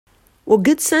Well,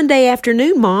 good Sunday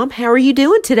afternoon, Mom. How are you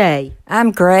doing today?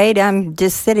 I'm great. I'm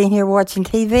just sitting here watching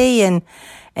TV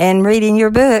and reading your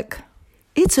book.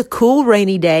 It's a cool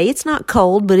rainy day. It's not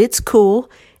cold, but it's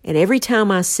cool. And every time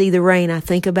I see the rain, I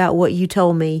think about what you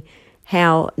told me,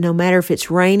 how no matter if it's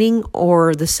raining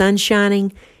or the sun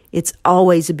shining, it's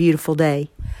always a beautiful day.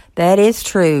 That is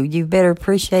true. You better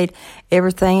appreciate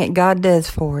everything that God does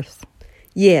for us.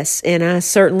 Yes, and I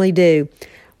certainly do.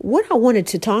 What I wanted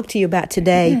to talk to you about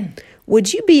today,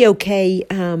 would you be okay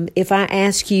if I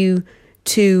ask you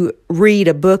to read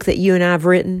a book that you and I have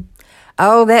written?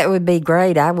 Oh, that would be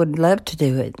great. I would love to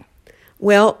do it.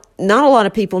 Well, not a lot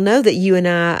of people know that you and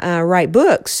I write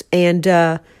books,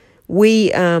 and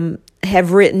we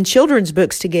have written children's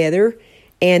books together,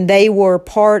 and they were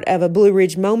part of a Blue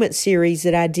Ridge Moment series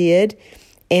that I did,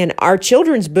 and our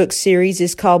children's book series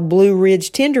is called Blue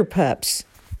Ridge Tender Pups.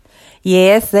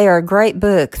 Yes, they are great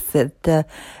books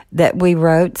that we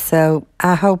wrote, so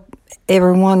I hope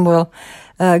everyone will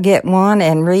get one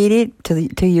and read it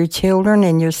to your children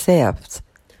and yourselves.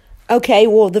 Okay,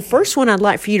 well, the first one I'd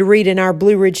like for you to read in our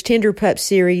Blue Ridge Tender Pup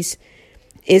series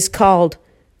is called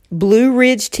Blue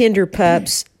Ridge Tender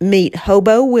Pups Meet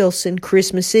Hobo Wilson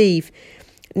Christmas Eve.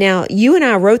 Now, you and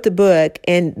I wrote the book,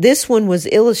 and this one was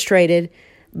illustrated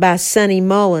by Sunny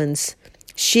Mullins.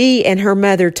 She and her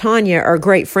mother, Tanya, are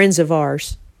great friends of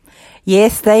ours.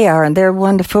 Yes, they are, and they're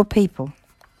wonderful people.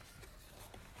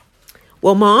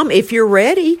 Well, Mom, if you're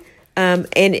ready,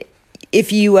 and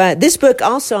if you, this book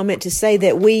also, I meant to say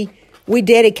that we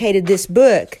dedicated this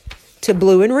book to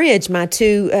Blue and Ridge, my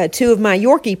two of my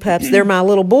Yorkie pups. They're my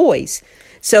little boys.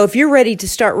 So if you're ready to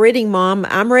start reading, Mom,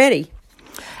 I'm ready.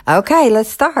 Okay, let's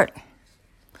start.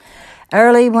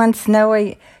 Early one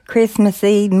snowy Christmas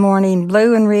Eve morning,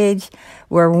 Blue and Ridge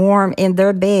were warm in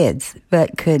their beds,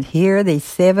 but could hear the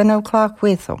 7 o'clock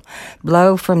whistle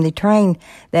blow from the train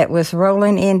that was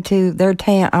rolling into their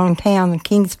town in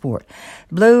Kingsport.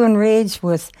 Blue and Ridge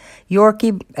was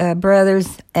Yorkie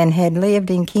brothers and had lived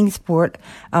in Kingsport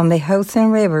on the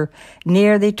Hudson River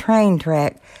near the train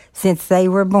track since they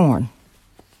were born.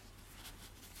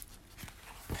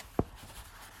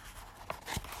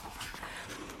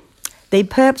 The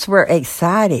pups were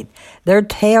excited. Their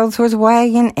tails was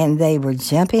wagging and they were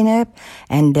jumping up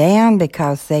and down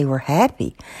because they were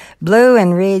happy. Blue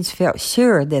and Ridge felt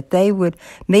sure that they would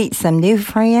meet some new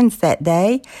friends that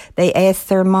day. They asked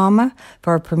their mama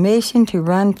for permission to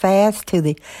run fast to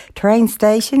the train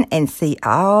station and see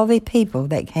all the people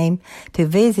that came to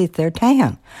visit their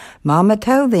town. Mama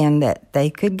told them that they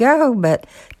could go, but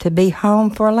to be home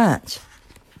for lunch.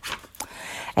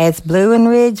 As Blue and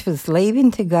Ridge was leaving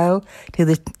to go to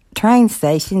the train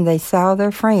station, they saw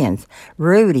their friends,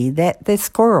 Rudy, the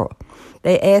squirrel.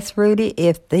 They asked Rudy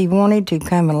if they wanted to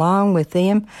come along with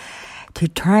them to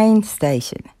train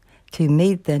station to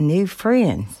meet the new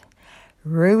friends.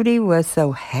 Rudy was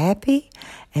so happy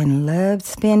and loved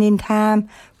spending time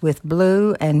with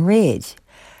Blue and Ridge.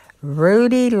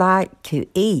 Rudy liked to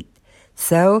eat,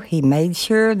 so he made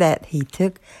sure that he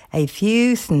took a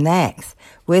few snacks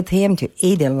with him to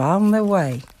eat along the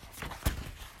way.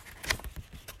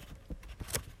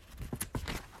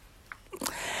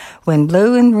 When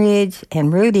Blue and Ridge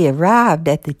and Rudy arrived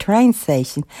at the train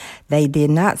station, they did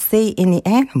not see any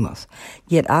animals.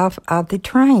 Yet off of the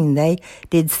train, they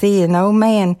did see an old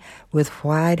man with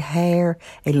white hair,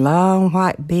 a long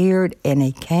white beard, and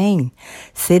a cane,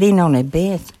 sitting on a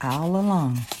bench all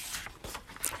alone.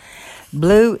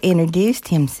 Blue introduced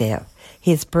himself,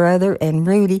 his brother and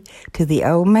Rudy, to the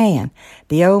old man.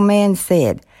 The old man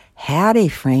said, "Howdy,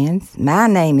 friends. My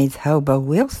name is Hobo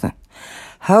Wilson."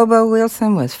 Hobo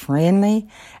Wilson was friendly,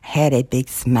 had a big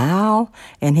smile,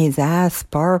 and his eyes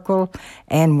sparkled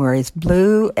and were as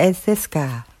blue as the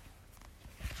sky.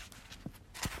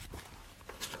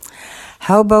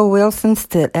 Hobo Wilson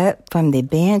stood up from the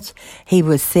bench he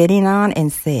was sitting on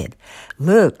and said,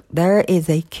 "Look, there is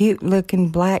a cute-looking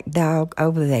black dog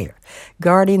over there,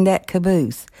 guarding that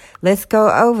caboose. Let's go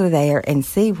over there and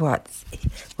see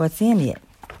what's in it."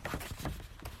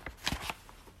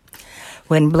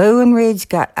 When Blue and Ridge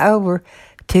got over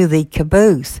to the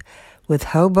caboose with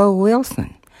Hobo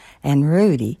Wilson and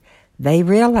Rudy, they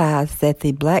realized that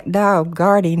the black dog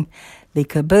guarding the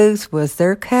caboose was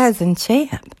their cousin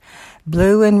Champ.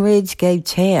 Blue and Ridge gave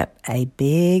Champ a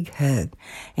big hug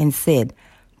and said,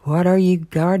 "What are you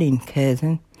guarding,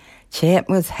 cousin?" Champ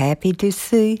was happy to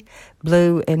see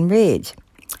Blue and Ridge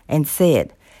and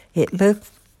said, "It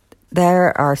looks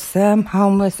there are some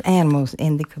homeless animals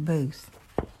in the caboose."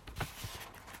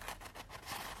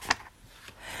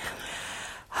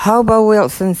 Hobo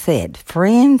Wilson said,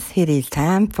 "Friends, it is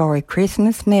time for a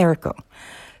Christmas miracle.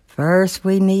 First,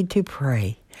 we need to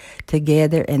pray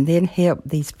together and then help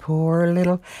these poor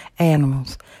little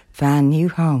animals find new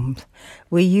homes.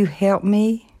 Will you help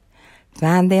me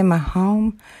find them a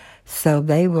home so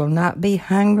they will not be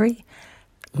hungry,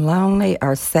 lonely,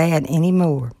 or sad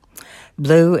anymore?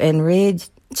 Blue and Ridge,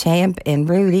 Champ and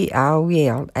Rudy all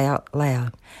yelled out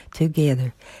loud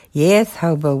together. Yes,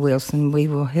 Hobo Wilson, we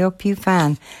will help you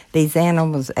find these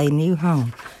animals a new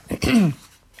home.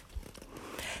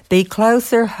 The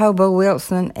closer Hobo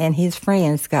Wilson and his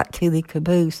friends got to the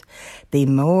caboose, the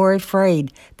more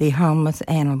afraid the homeless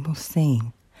animals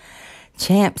seemed.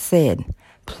 Champ said,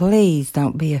 "Please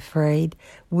don't be afraid.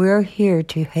 We're here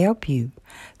to help you."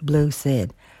 Blue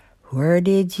said, "Where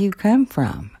did you come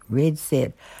from?" Ridge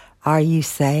said, "Are you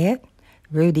sad?"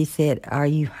 Rudy said, "Are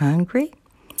you hungry?"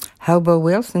 Hobo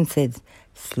Wilson said,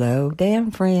 "Slow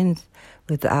down, friends.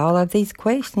 With all of these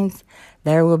questions,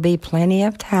 there will be plenty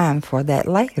of time for that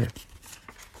later."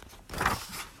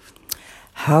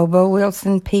 Hobo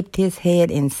Wilson peeped his head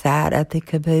inside of the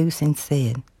caboose and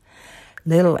said,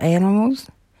 "Little animals,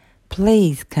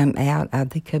 please come out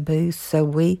of the caboose so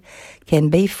we can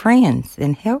be friends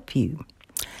and help you."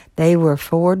 There were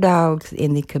 4 dogs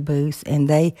in the caboose, and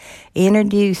they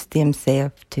introduced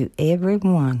themselves to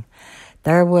everyone.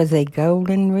 There was a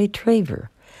golden retriever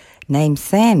named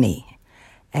Sammy,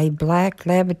 a black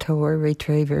Labrador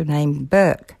retriever named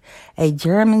Buck, a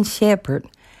German shepherd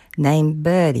named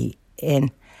Buddy,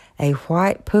 and a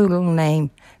white poodle named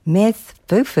Miss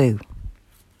Foo-Foo.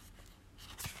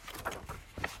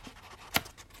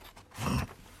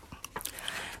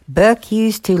 Buck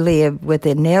used to live with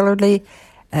an elderly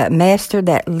master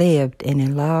that lived in a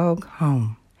log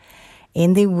home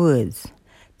in the woods.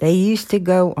 They used to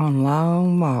go on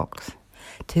long walks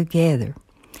together.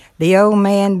 The old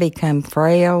man became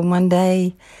frail one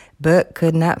day. Buck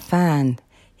could not find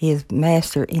his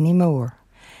master anymore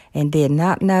and did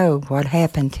not know what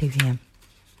happened to him.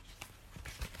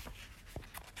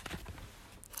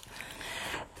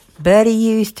 Buddy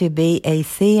used to be a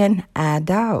seeing-eye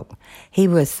dog. He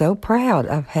was so proud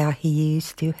of how he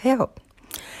used to help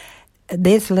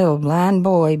this little blind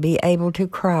boy be able to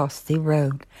cross the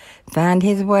road, find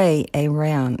his way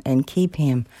around, and keep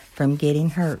him from getting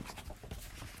hurt.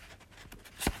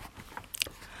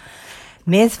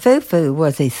 Miss Foo-Foo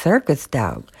was a circus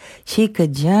dog. She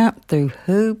could jump through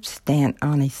hoops, stand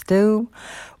on a stool,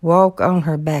 walk on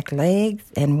her back legs,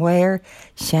 and wear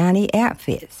shiny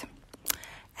outfits.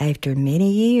 After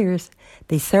many years,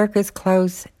 the circus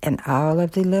closed and all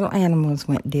of the little animals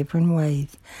went different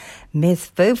ways. Miss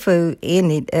Foo-Foo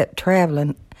ended up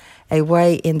traveling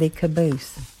away in the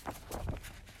caboose.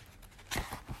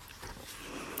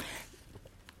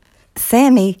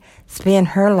 Sammy spent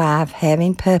her life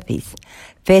having puppies,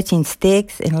 fetching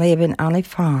sticks, and living on a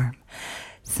farm.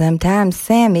 Sometimes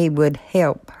Sammy would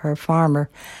help her farmer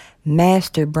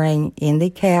master bring in the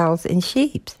cows and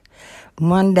sheep.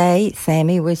 One day,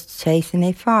 Sammy was chasing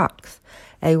a fox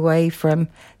away from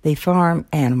the farm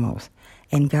animals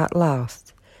and got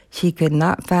lost. She could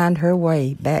not find her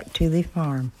way back to the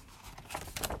farm.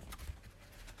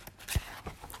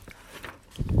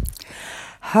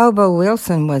 Hobo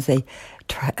Wilson was a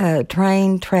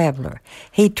trained traveler.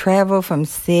 He traveled from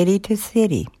city to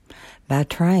city by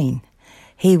train.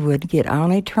 He would get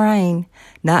on a train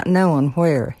not knowing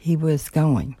where he was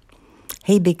going.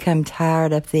 He became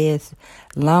tired of this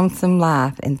lonesome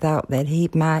life and thought that he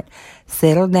might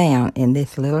settle down in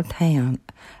this little town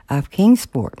of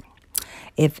Kingsport.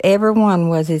 If everyone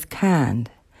was as kind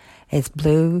as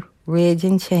Blue, Ridge,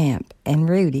 and Champ, and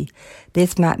Rudy,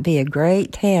 this might be a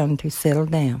great town to settle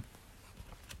down.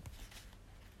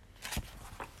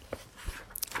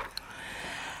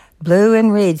 Blue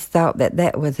and Ridge thought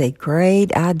that was a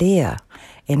great idea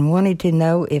and wanted to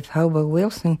know if Hobo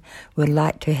Wilson would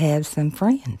like to have some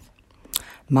friends.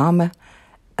 Mama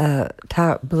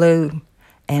taught Blue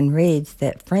and Ridge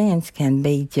that friends can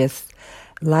be just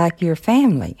like your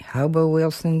family. Hobo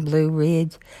Wilson, Blue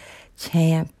Ridge,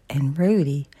 Champ, and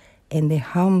Rudy and the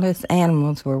homeless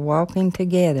animals were walking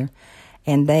together,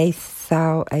 and they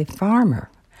saw a farmer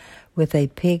with a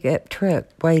pickup truck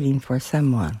waiting for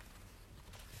someone.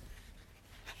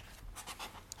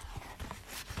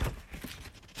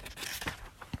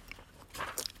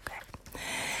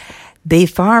 The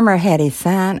farmer had a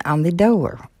sign on the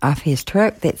door of his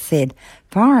truck that said,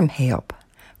 "Farm help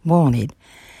wanted."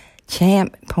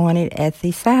 Champ pointed at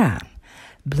the sign.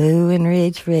 Blue and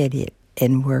Ridge read it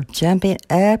and were jumping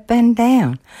up and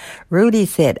down. Rudy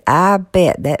said, "I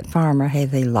bet that farmer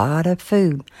has a lot of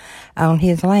food on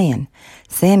his land."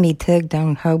 Sammy tugged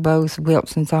on Hobo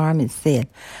Wilson's arm and said,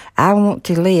 "I want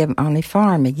to live on a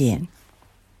farm again."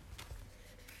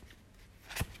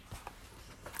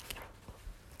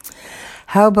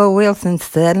 Hobo Wilson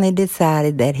suddenly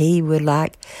decided that he would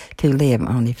like to live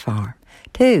on the farm,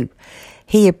 too.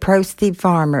 He approached the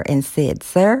farmer and said,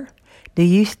 "Sir, do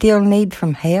you still need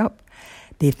some help?"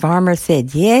 The farmer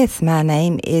said, "Yes, my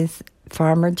name is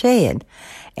Farmer Jed,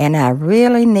 and I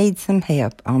really need some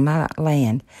help on my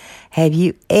land. Have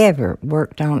you ever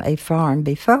worked on a farm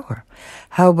before?"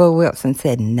 Hobo Wilson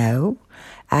said, "No,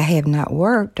 I have not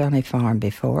worked on a farm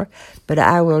before, but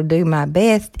I will do my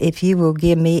best if you will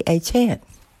give me a chance."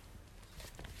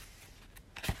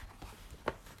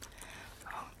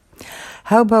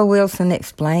 Hobo Wilson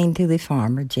explained to the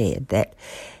farmer, Jed, that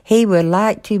he would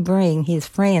like to bring his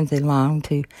friends along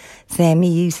to Sammy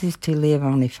uses to live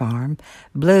on the farm.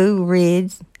 Blue,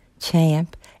 Ridge,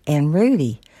 Champ, and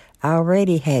Rudy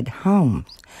already had homes,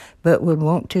 but would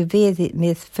want to visit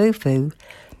Miss Foo-Foo,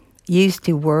 used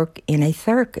to work in a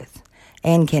circus,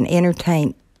 and can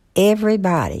entertain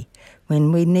everybody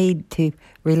when we need to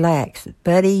relax.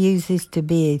 Buddy uses to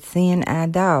be a seeing-eye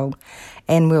dog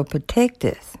and will protect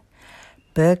us.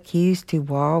 Buck used to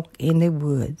walk in the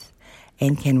woods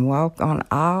and can walk on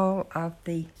all of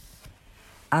the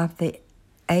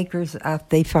acres of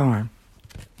the farm.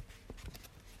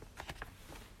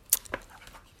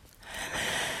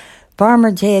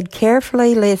 Farmer Jed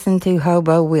carefully listened to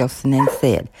Hobo Wilson and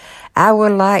said, "I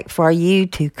would like for you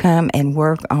to come and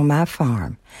work on my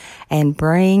farm and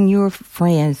bring your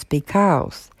friends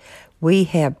because we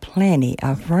have plenty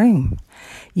of room.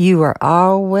 You are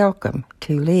all welcome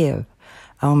to live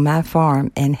on my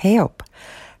farm and help."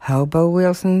 Hobo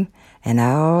Wilson and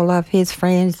all of his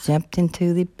friends jumped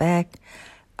into the back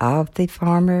of the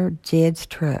Farmer Jed's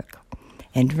truck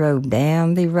and drove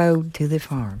down the road to the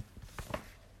farm.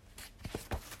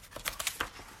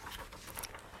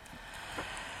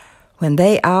 When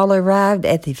they all arrived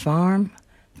at the farm,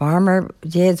 Farmer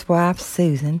Jed's wife,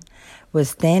 Susan, was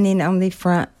standing on the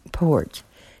front porch.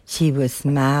 She was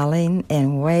smiling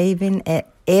and waving at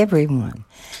everyone.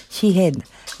 She had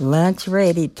lunch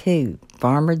ready, too.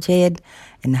 Farmer Jed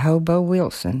and Hobo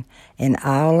Wilson and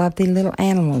all of the little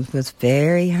animals was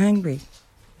very hungry.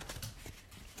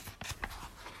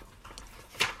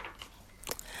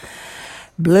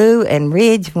 Blue and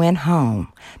Ridge went home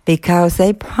because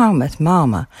they promised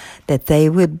Mama that they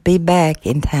would be back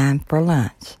in time for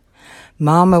lunch.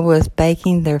 Mama was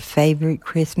baking their favorite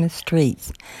Christmas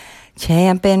treats.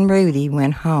 Champ and Rudy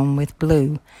went home with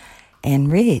Blue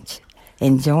and Ridge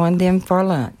and joined them for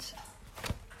lunch.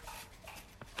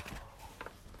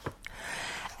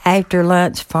 After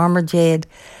lunch, Farmer Jed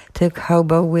took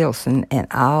Hobo Wilson and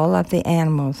all of the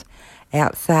animals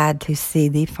outside to see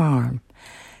the farm.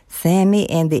 Sammy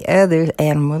and the other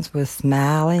animals were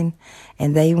smiling,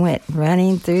 and they went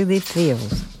running through the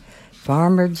fields.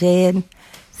 Farmer Jed,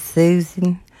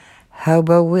 Susan,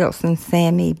 Hobo Wilson,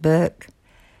 Sammy, Buck,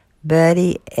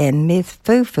 Buddy, and Miss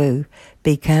Foo-Foo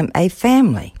become a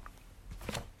family.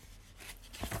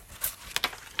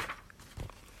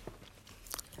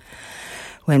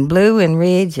 When Blue and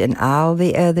Ridge and all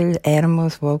the other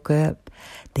animals woke up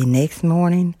the next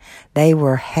morning, they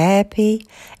were happy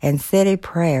and said a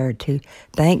prayer to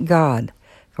thank God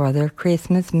for their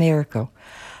Christmas miracle.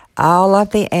 All of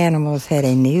the animals had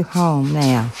a new home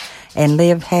now and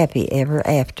lived happy ever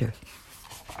after.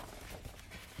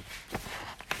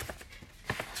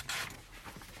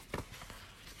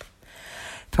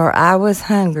 For I was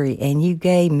hungry, and you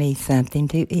gave me something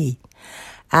to eat.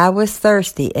 I was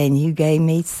thirsty, and you gave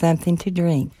me something to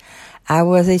drink. I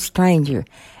was a stranger,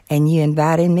 and you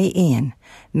invited me in.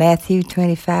 Matthew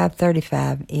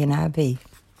 25:35 NIV.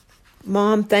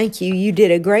 Mom, thank you. You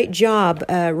did a great job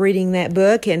reading that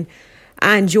book, and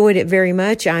I enjoyed it very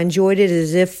much. I enjoyed it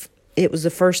as if it was the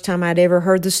first time I'd ever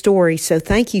heard the story. So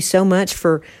thank you so much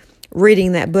for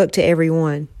reading that book to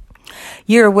everyone.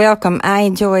 You're welcome. I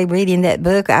enjoy reading that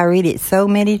book. I read it so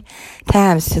many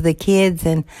times to the kids,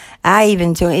 and I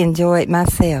even enjoy it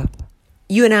myself.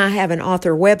 You and I have an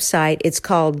author website. It's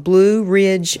called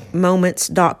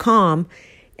BlueRidgeMoments.com,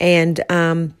 and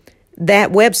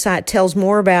that website tells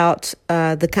more about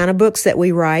the kind of books that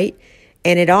we write,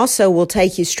 and it also will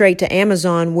take you straight to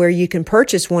Amazon where you can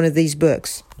purchase one of these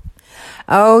books.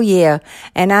 Oh, yeah,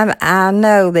 and I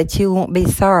know that you won't be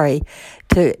sorry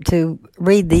to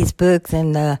read these books,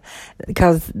 and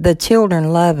because the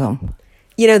children love them.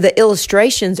 You know, the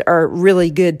illustrations are really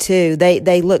good, too.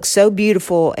 They look so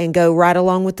beautiful and go right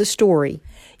along with the story.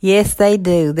 Yes, they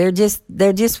do.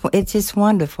 It's just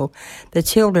wonderful. The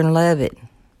children love it.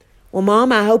 Well,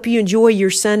 Mom, I hope you enjoy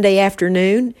your Sunday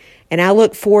afternoon, and I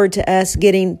look forward to us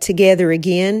getting together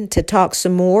again to talk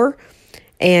some more.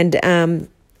 And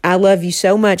I love you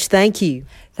so much. Thank you.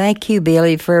 Thank you,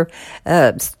 Billy, for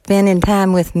spending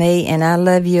time with me, and I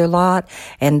love you a lot,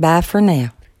 and bye for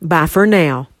now. Bye for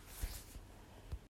now.